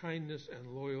Ruth's kindness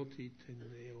and loyalty to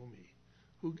Naomi,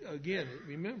 who, again,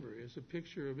 remember, is a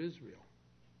picture of Israel.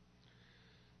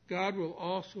 God will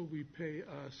also repay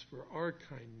us for our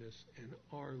kindness and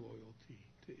our loyalty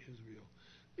to Israel.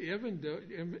 The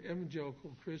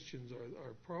evangelical Christians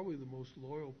are probably the most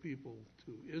loyal people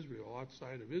to Israel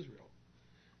outside of Israel.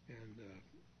 And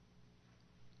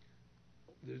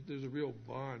there's a real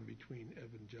bond between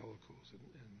evangelicals and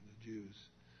the Jews.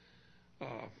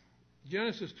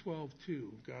 Genesis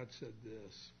 12:2, God said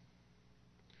this.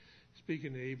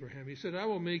 Speaking to Abraham, he said, I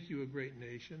will make you a great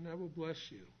nation. I will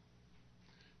bless you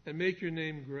and make your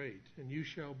name great, and you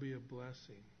shall be a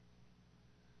blessing.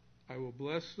 I will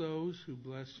bless those who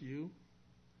bless you,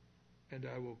 and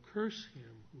I will curse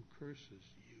him who curses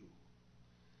you.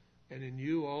 And in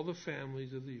you all the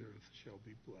families of the earth shall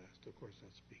be blessed. Of course,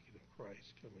 that's speaking of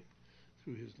Christ coming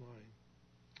through his line.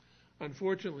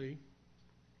 Unfortunately,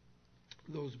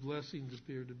 those blessings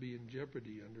appear to be in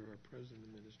jeopardy under our present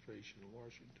administration in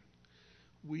Washington.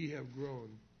 We have grown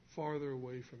farther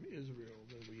away from Israel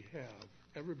than we have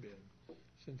ever been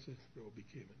since Israel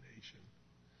became a nation.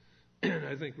 And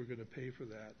I think we're going to pay for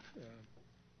that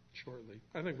shortly.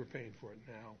 I think we're paying for it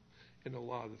now in a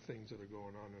lot of the things that are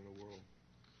going on in the world.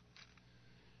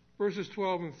 Verses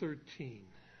 12 and 13.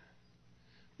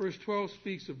 Verse 12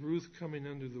 speaks of Ruth coming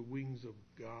under the wings of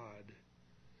God.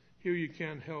 Here you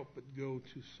can't help but go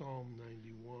to Psalm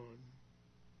 91.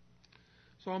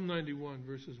 Psalm 91,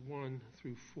 verses 1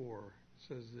 through 4,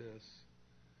 says this.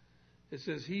 It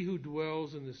says, He who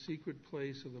dwells in the secret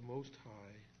place of the Most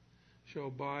High shall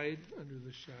abide under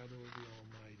the shadow of the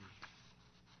Almighty.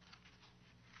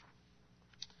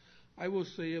 I will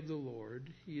say of the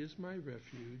Lord, He is my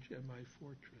refuge and my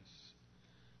fortress.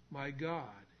 My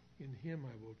God, in Him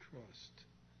I will trust.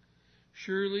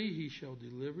 Surely He shall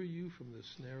deliver you from the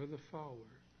snare of the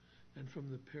fowler and from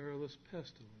the perilous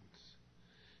pestilence.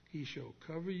 He shall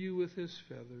cover you with His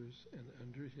feathers, and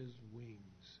under His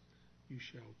wings you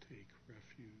shall take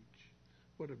refuge.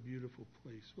 What a beautiful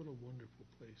place. What a wonderful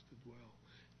place to dwell.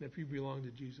 And if you belong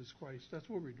to Jesus Christ, that's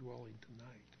where we're dwelling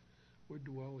tonight. We're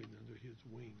dwelling under His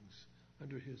wings,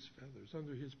 under His feathers,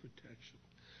 under His protection.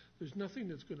 There's nothing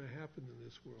that's going to happen in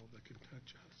this world that can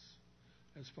touch us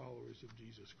as followers of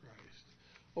Jesus Christ.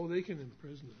 Oh, they can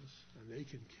imprison us and they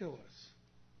can kill us,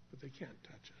 but they can't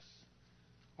touch us.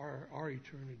 Our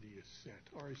eternity is set.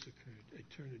 Our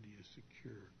eternity is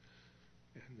secure.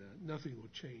 And nothing will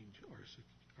change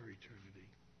our eternity.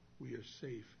 We are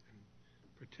safe and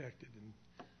protected and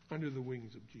under the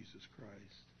wings of Jesus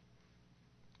Christ.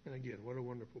 And again, what a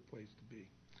wonderful place to be.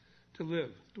 To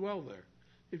live, dwell there.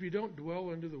 If you don't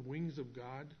dwell under the wings of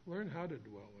God, learn how to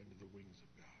dwell under the wings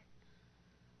of God.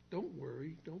 Don't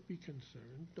worry. Don't be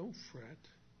concerned. Don't fret.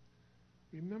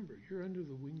 Remember, you're under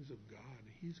the wings of God.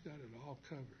 He's got it all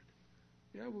covered.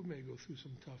 Yeah, we may go through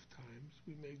some tough times.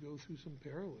 We may go through some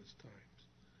perilous times.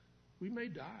 We may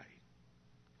die,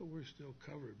 but we're still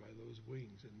covered by those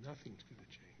wings, and nothing's going to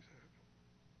change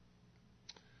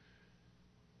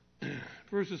that.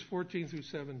 Verses 14 through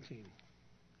 17. It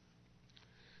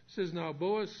says, Now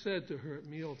Boaz said to her at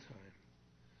mealtime,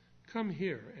 Come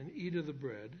here and eat of the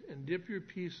bread, and dip your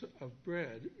piece of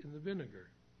bread in the vinegar.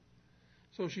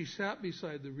 So she sat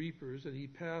beside the reapers, and he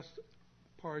passed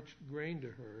parched grain to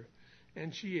her,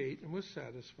 and she ate and was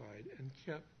satisfied, and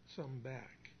kept some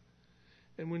back.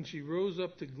 And when she rose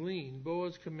up to glean,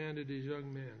 Boaz commanded his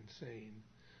young man, saying,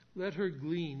 Let her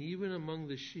glean even among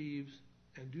the sheaves,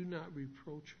 and do not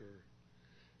reproach her.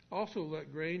 Also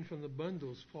let grain from the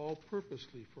bundles fall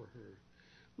purposely for her.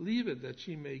 Leave it that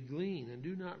she may glean, and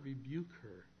do not rebuke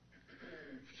her.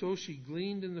 So she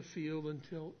gleaned in the field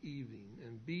until evening,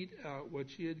 and beat out what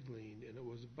she had gleaned, and it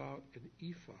was about an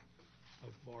ephah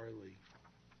of barley.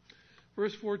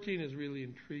 Verse 14 is really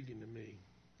intriguing to me.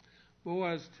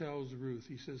 Boaz tells Ruth,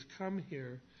 he says, Come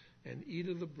here and eat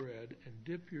of the bread, and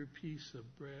dip your piece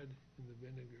of bread in the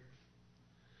vinegar.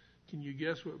 Can you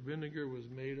guess what vinegar was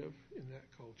made of in that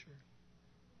culture?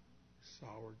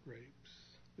 Sour grapes.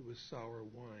 It was sour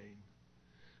wine.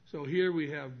 So here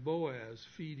we have Boaz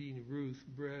feeding Ruth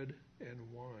bread and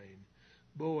wine.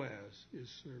 Boaz is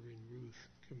serving Ruth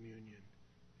communion.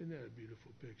 Isn't that a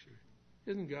beautiful picture?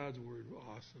 Isn't God's word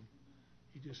awesome?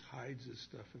 He just hides this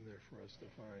stuff in there for us to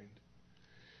find.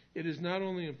 It is not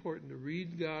only important to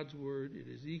read God's word, it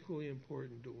is equally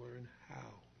important to learn how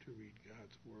to read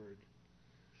God's word.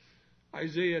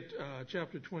 Isaiah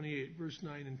chapter 28, verse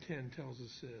 9 and 10 tells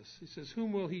us this. He says,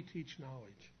 Whom will he teach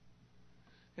knowledge?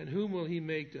 And whom will he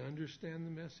make to understand the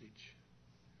message?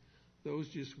 Those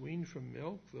just weaned from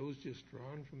milk? Those just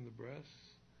drawn from the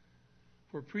breasts?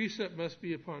 For precept must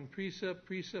be upon precept,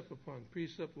 precept upon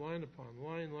precept, line upon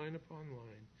line, line upon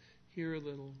line. Here a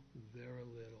little, there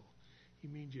a little. He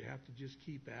means you have to just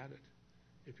keep at it.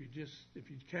 If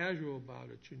you're casual about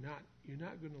it, you're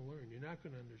not going to learn. You're not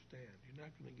going to understand. You're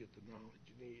not going to get the knowledge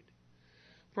you need.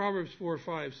 Proverbs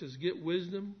 4:5 says, "Get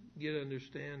wisdom, get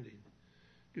understanding.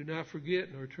 Do not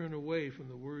forget nor turn away from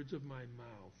the words of my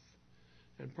mouth."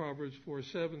 And Proverbs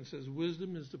 4:7 says,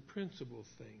 "Wisdom is the principal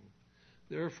thing.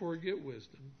 Therefore get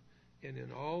wisdom, and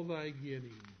in all thy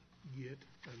getting, get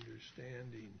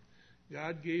understanding."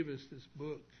 God gave us this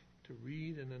book to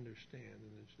read and understand,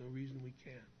 and there's no reason we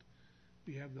can't.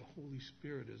 We have the Holy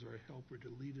Spirit as our helper to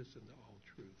lead us into all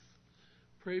truth.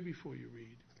 Pray before you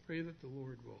read. Pray that the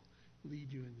Lord will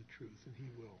lead you in the truth, and He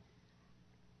will.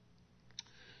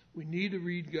 We need to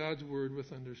read God's Word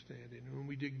with understanding. And when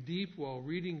we dig deep while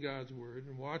reading God's Word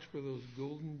and watch for those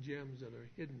golden gems that are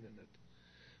hidden in it,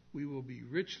 we will be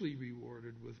richly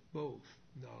rewarded with both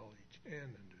knowledge and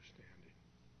understanding.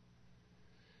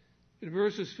 In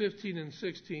verses 15 and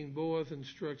 16, Boaz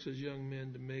instructs his young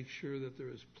men to make sure that there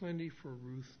is plenty for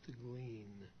Ruth to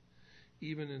glean,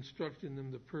 even instructing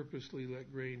them to purposely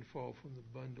let grain fall from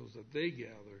the bundles that they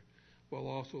gather, while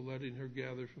also letting her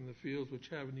gather from the fields which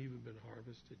haven't even been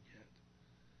harvested yet.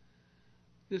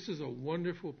 This is a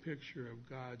wonderful picture of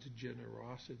God's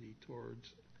generosity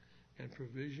towards and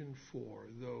provision for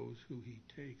those who He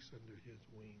takes under His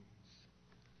wings.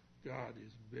 God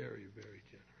is very, very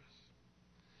generous.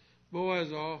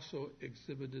 Boaz also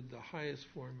exhibited the highest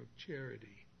form of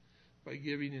charity by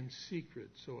giving in secret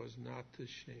so as not to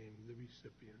shame the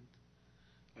recipient.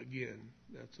 Again,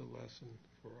 that's a lesson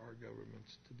for our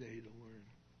governments today to learn.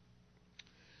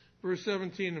 Verse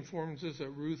 17 informs us that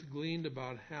Ruth gleaned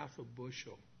about half a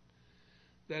bushel.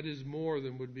 That is more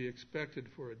than would be expected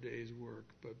for a day's work,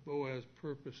 but Boaz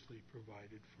purposely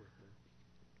provided for her.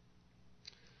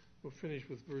 We'll finish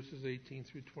with verses 18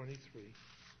 through 23.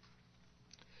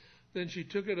 Then she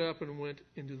took it up and went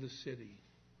into the city.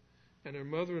 And her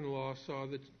mother-in-law saw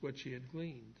what she had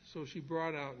gleaned. So she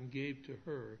brought out and gave to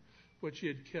her what she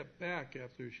had kept back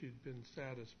after she had been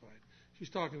satisfied. She's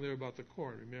talking there about the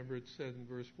corn. Remember it said in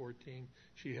verse 14,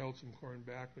 she held some corn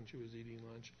back when she was eating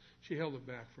lunch. She held it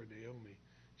back for Naomi.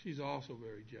 She's also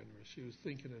very generous. She was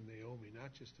thinking of Naomi,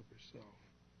 not just of herself.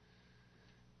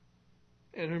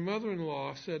 And her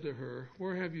mother-in-law said to her,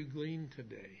 "Where have you gleaned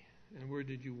today? And where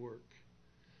did you work?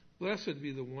 Blessed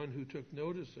be the one who took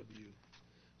notice of you."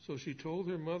 So she told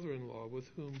her mother-in-law with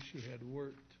whom she had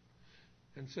worked,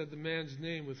 and said, "The man's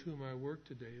name with whom I work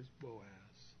today is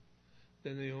Boaz."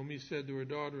 Then Naomi said to her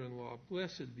daughter-in-law,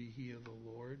 "Blessed be he of the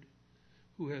Lord,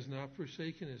 who has not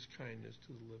forsaken his kindness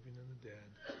to the living and the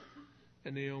dead."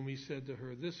 And Naomi said to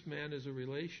her, "This man is a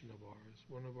relation of ours,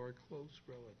 one of our close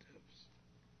relatives."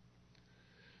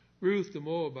 Ruth the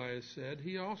Moabitess said,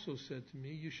 "He also said to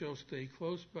me, 'You shall stay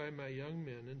close by my young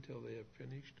men until they have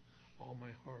finished all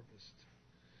my harvest.'"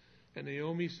 And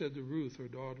Naomi said to Ruth, her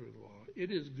daughter-in-law,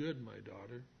 "It is good, my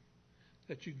daughter,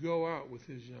 that you go out with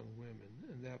his young women,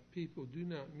 and that people do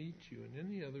not meet you in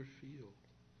any other field."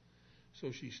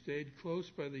 So she stayed close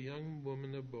by the young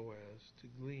woman of Boaz to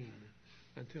glean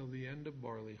until the end of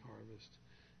barley harvest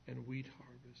and wheat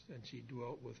harvest, and she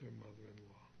dwelt with her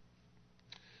mother-in-law.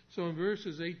 So in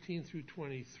verses 18 through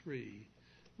 23,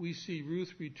 we see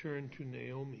Ruth return to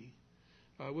Naomi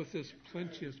with this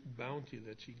plenteous bounty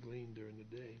that she gleaned during the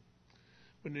day.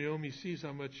 When Naomi sees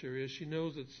how much there is, she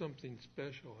knows that something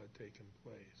special had taken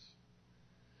place.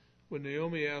 When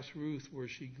Naomi asks Ruth where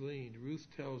she gleaned, Ruth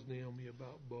tells Naomi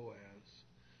about Boaz,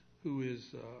 who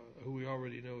we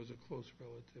already know is a close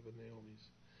relative of Naomi's.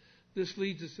 This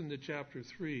leads us into chapter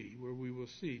 3, where we will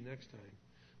see next time.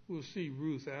 We'll see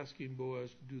Ruth asking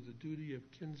Boaz to do the duty of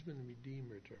kinsman and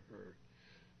redeemer to her.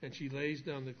 And she lays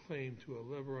down the claim to a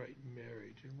Levirate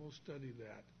marriage. And we'll study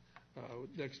that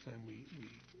next time we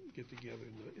get together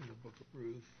in the book of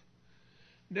Ruth.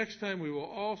 Next time we will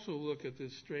also look at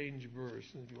this strange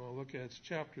verse. And if you want to look at it, it's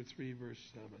chapter 3, verse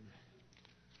 7.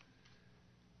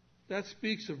 That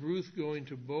speaks of Ruth going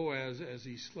to Boaz as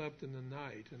he slept in the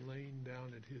night and laying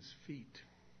down at his feet.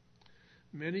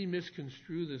 Many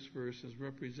misconstrue this verse as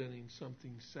representing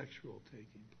something sexual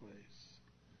taking place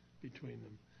between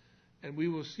them. And we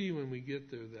will see when we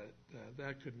get there that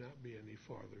that could not be any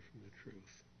farther from the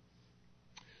truth.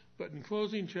 But in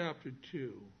closing chapter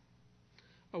 2,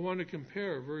 I want to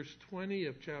compare verse 20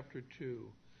 of chapter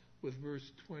 2 with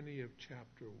verse 20 of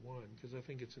chapter 1, because I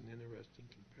think it's an interesting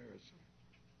comparison.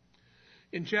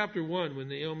 In chapter 1, when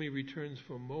Naomi returns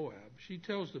from Moab, she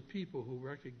tells the people who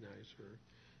recognize her,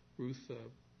 Ruth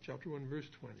chapter 1, verse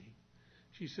 20,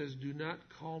 she says, "Do not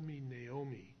call me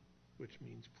Naomi," which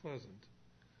means pleasant.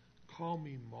 "Call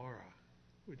me Mara,"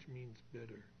 which means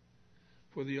bitter.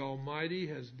 "For the Almighty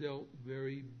has dealt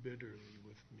very bitterly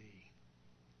with me."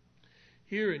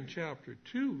 Here in chapter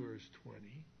 2, verse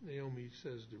 20, Naomi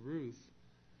says to Ruth,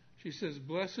 she says,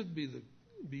 "Blessed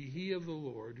be he of the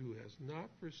Lord who has not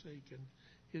forsaken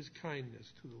his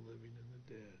kindness to the living and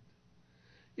the dead."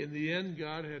 In the end,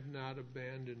 God had not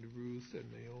abandoned Ruth and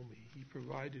Naomi. He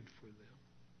provided for them.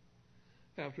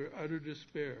 After utter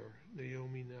despair,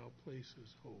 Naomi now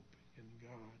places hope in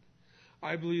God.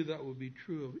 I believe that will be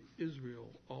true of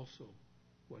Israel also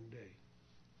one day.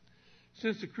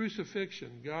 Since the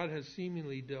crucifixion, God has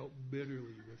seemingly dealt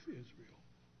bitterly with Israel.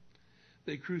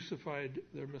 They crucified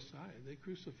their Messiah. They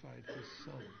crucified his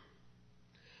son.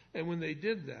 And when they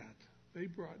did that, they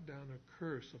brought down a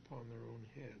curse upon their own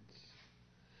heads.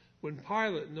 When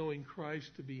Pilate, knowing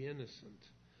Christ to be innocent,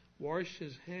 washed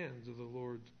his hands of the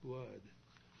Lord's blood,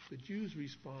 the Jews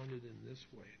responded in this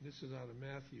way. This is out of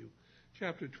Matthew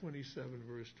chapter 27,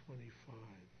 verse 25.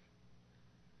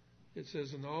 It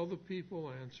says, "And all the people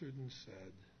answered and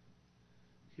said,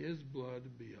 'His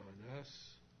blood be on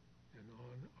us and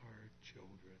on our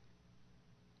children.'"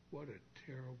 What a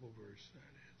terrible verse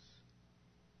that is.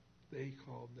 They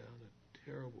called down a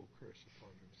terrible curse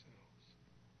upon themselves.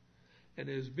 And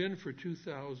it has been for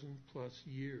 2,000 plus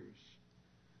years,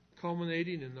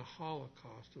 culminating in the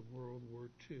Holocaust of World War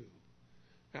II,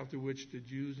 after which the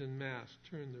Jews en masse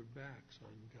turned their backs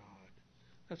on God.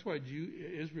 That's why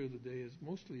Israel today is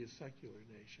mostly a secular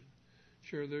nation.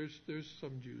 Sure, there's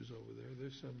some Jews over there.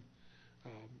 There's some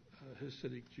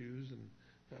Hasidic Jews, and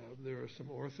there are some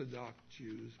Orthodox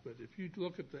Jews. But if you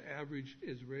look at the average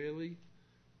Israeli,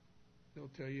 they'll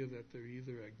tell you that they're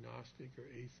either agnostic or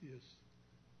atheists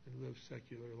and live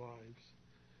secular lives.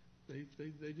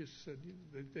 They just said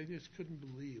they just couldn't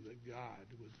believe that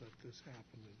God would let this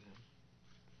happen to them.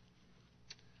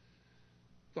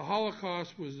 The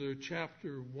Holocaust was their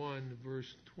chapter 1,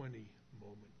 verse 20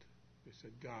 moment. They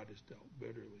said, "God has dealt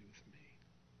bitterly with me."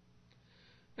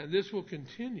 And this will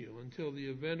continue until the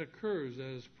event occurs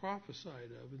as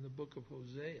prophesied of in the book of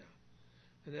Hosea.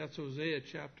 And that's Hosea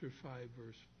chapter 5,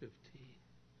 verse 15.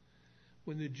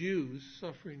 When the Jews,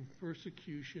 suffering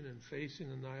persecution and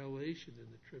facing annihilation in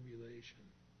the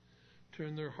tribulation,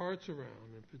 turn their hearts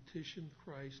around and petition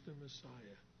Christ the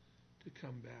Messiah to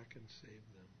come back and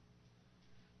save them.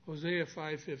 Hosea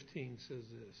 5:15 says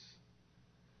this.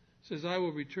 It says, "I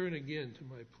will return again to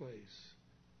my place."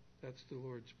 That's the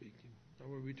Lord speaking. "I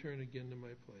will return again to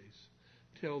my place,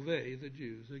 till they," the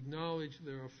Jews, "acknowledge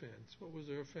their offense." What was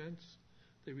their offense?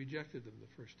 They rejected him the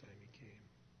first time he came.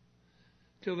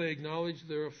 "Till they acknowledge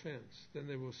their offense, then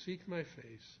they will seek my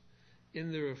face.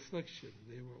 In their affliction,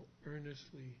 they will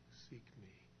earnestly seek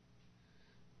me."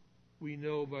 We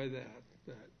know by that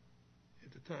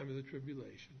at the time of the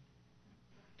tribulation,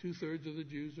 2/3 of the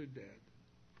Jews are dead.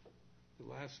 The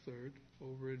last third,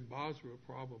 over in Basra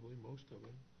probably, most of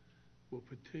them, will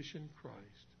petition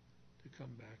Christ to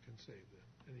come back and save them.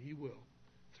 And he will,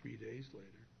 3 days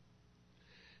later.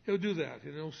 He'll do that,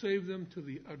 and he'll save them to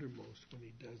the uttermost when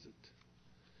he does it.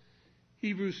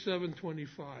 Hebrews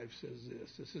 7:25 says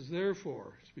this. It says,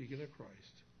 "Therefore," speaking of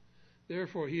Christ,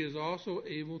 "therefore he is also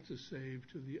able to save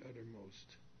to the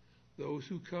uttermost those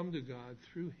who come to God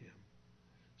through him,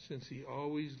 since he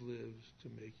always lives to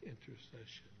make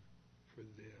intercession for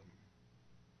them."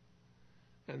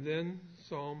 And then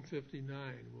Psalm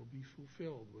 59 will be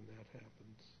fulfilled when that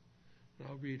happens. And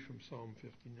I'll read from Psalm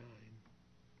 59.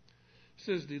 It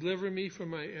says, "Deliver me from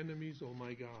my enemies, O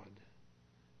my God.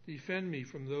 Defend me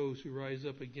from those who rise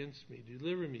up against me.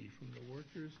 Deliver me from the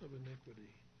workers of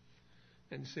iniquity,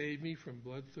 and save me from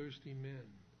bloodthirsty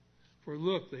men. For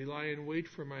look, they lie in wait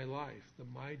for my life. The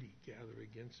mighty gather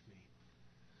against me.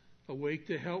 Awake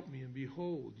to help me, and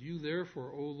behold, you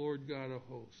therefore, O Lord God of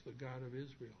hosts, the God of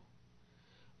Israel.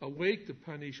 Awake to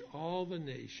punish all the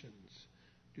nations.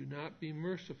 Do not be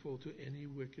merciful to any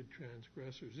wicked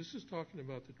transgressors." This is talking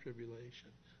about the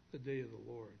tribulation, the day of the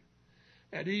Lord.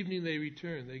 "At evening they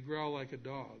return. They growl like a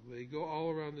dog. They go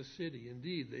all around the city.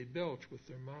 Indeed, they belch with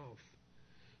their mouth.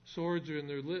 Swords are in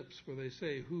their lips, for they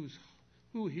say,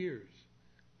 'Who hears?'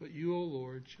 But you, O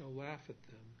Lord, shall laugh at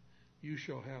them. You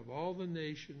shall have all the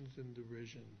nations in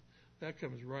derision." That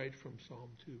comes right from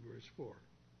Psalm 2, verse 4.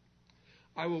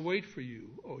 "I will wait for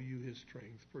you, O you his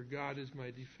strength, for God is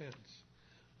my defense.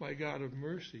 My God of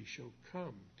mercy shall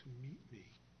come to meet me.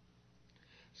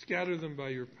 Scatter them by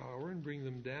your power and bring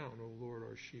them down, O Lord,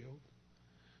 our shield.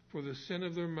 For the sin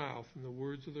of their mouth and the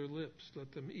words of their lips,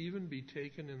 let them even be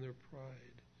taken in their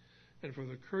pride. And for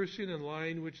the cursing and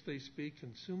lying which they speak,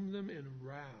 consume them in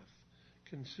wrath.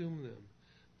 Consume them,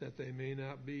 that they may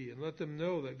not be. And let them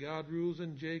know that God rules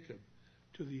in Jacob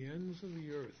to the ends of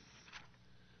the earth.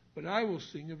 But I will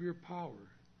sing of your power.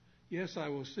 Yes, I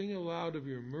will sing aloud of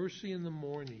your mercy in the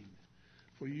morning.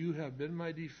 For you have been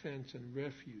my defense and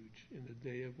refuge in the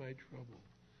day of my trouble.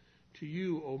 To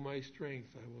you, O my strength,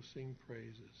 I will sing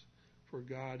praises. For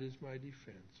God is my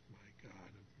defense, my God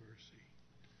of mercy.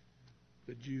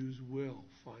 The Jews will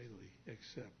finally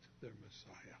accept their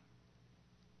Messiah.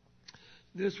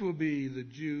 This will be the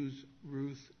Jews'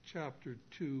 Ruth chapter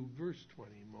 2, verse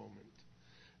 20 moment.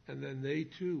 And then they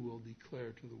too will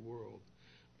declare to the world,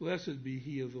 blessed be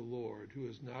he of the Lord, who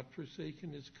has not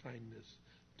forsaken his kindness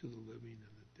to the living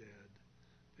and the dead.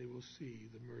 They will see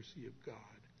the mercy of God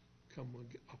come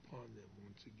upon them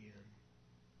once again.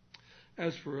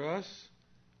 As for us,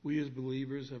 we as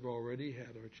believers have already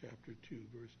had our chapter 2,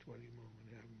 verse 20 moment,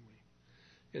 haven't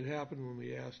we? It happened when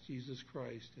we asked Jesus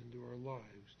Christ into our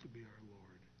lives to be our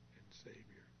Lord and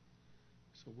Savior.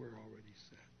 So we're already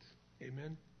set.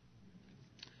 Amen?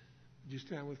 Would you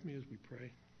stand with me as we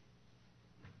pray?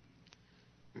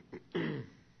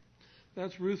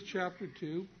 That's Ruth chapter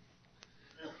 2.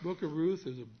 Book of Ruth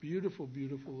is a beautiful,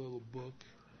 beautiful little book.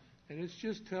 And it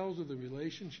just tells of the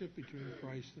relationship between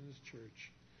Christ and his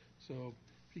church. So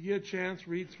if you get a chance,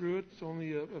 read through it. It's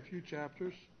only a few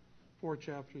chapters, 4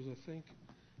 chapters, I think.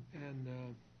 And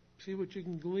see what you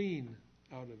can glean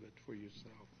out of it for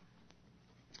yourself.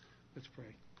 Let's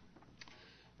pray.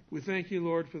 We thank you,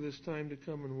 Lord, for this time to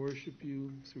come and worship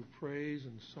you through praise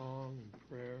and song and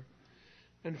prayer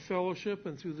and fellowship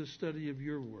and through the study of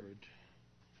your word.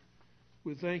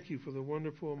 We thank you for the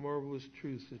wonderful and marvelous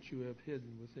truth that you have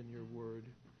hidden within your word,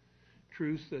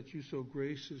 truth that you so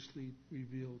graciously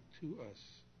revealed to us.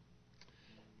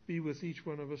 Be with each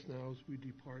one of us now as we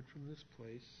depart from this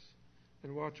place,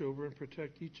 and watch over and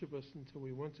protect each of us until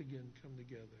we once again come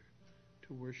together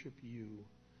to worship you,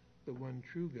 the one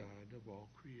true God of all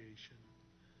creation.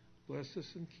 Bless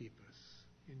us and keep us.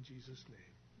 In Jesus'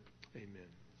 name, amen.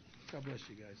 God bless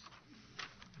you guys.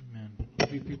 Amen. A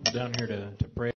few people down here to pray.